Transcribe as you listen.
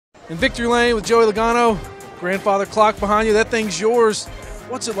In victory lane with Joey Logano, grandfather clock behind you. That thing's yours.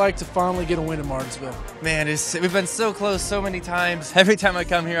 What's it like to finally get a win in Martinsville? Man, we've been so close so many times. Every time I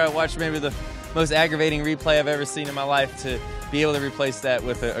come here, I watch maybe the most aggravating replay I've ever seen in my life. To be able to replace that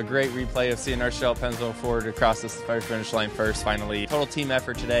with a great replay of seeing our show at Pennsville Ford across the finish line first, finally. Total team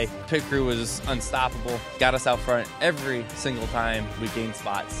effort today. Pit crew was unstoppable. Got us out front every single time we gained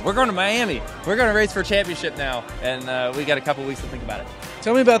spots. We're going to Miami. We're going to race for a championship now, and we got a couple weeks to think about it.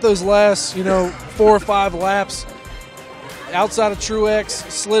 Tell me about those last, 4 or 5 laps. Outside of Truex,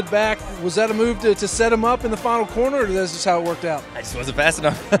 slid back. Was that a move to set him up in the final corner, or that's just how it worked out? I just wasn't fast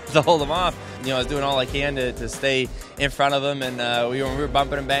enough to hold him off. I was doing all I can to stay in front of him, and we were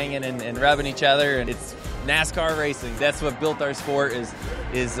bumping and banging and rubbing each other. And it's NASCAR racing. That's what built our sport,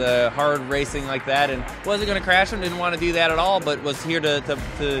 is hard racing like that. And wasn't going to crash him, didn't want to do that at all, but was here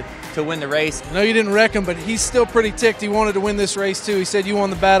to win the race. I know you didn't wreck him, but he's still pretty ticked. He wanted to win this race too. He said you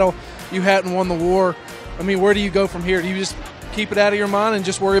won the battle, you hadn't won the war. I mean, where do you go from here? Do you just keep it out of your mind and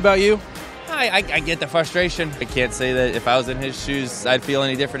just worry about you? I get the frustration. I can't say that if I was in his shoes, I'd feel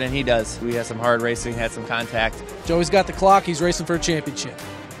any different than he does. We had some hard racing, had some contact. Joey's got the clock. He's racing for a championship.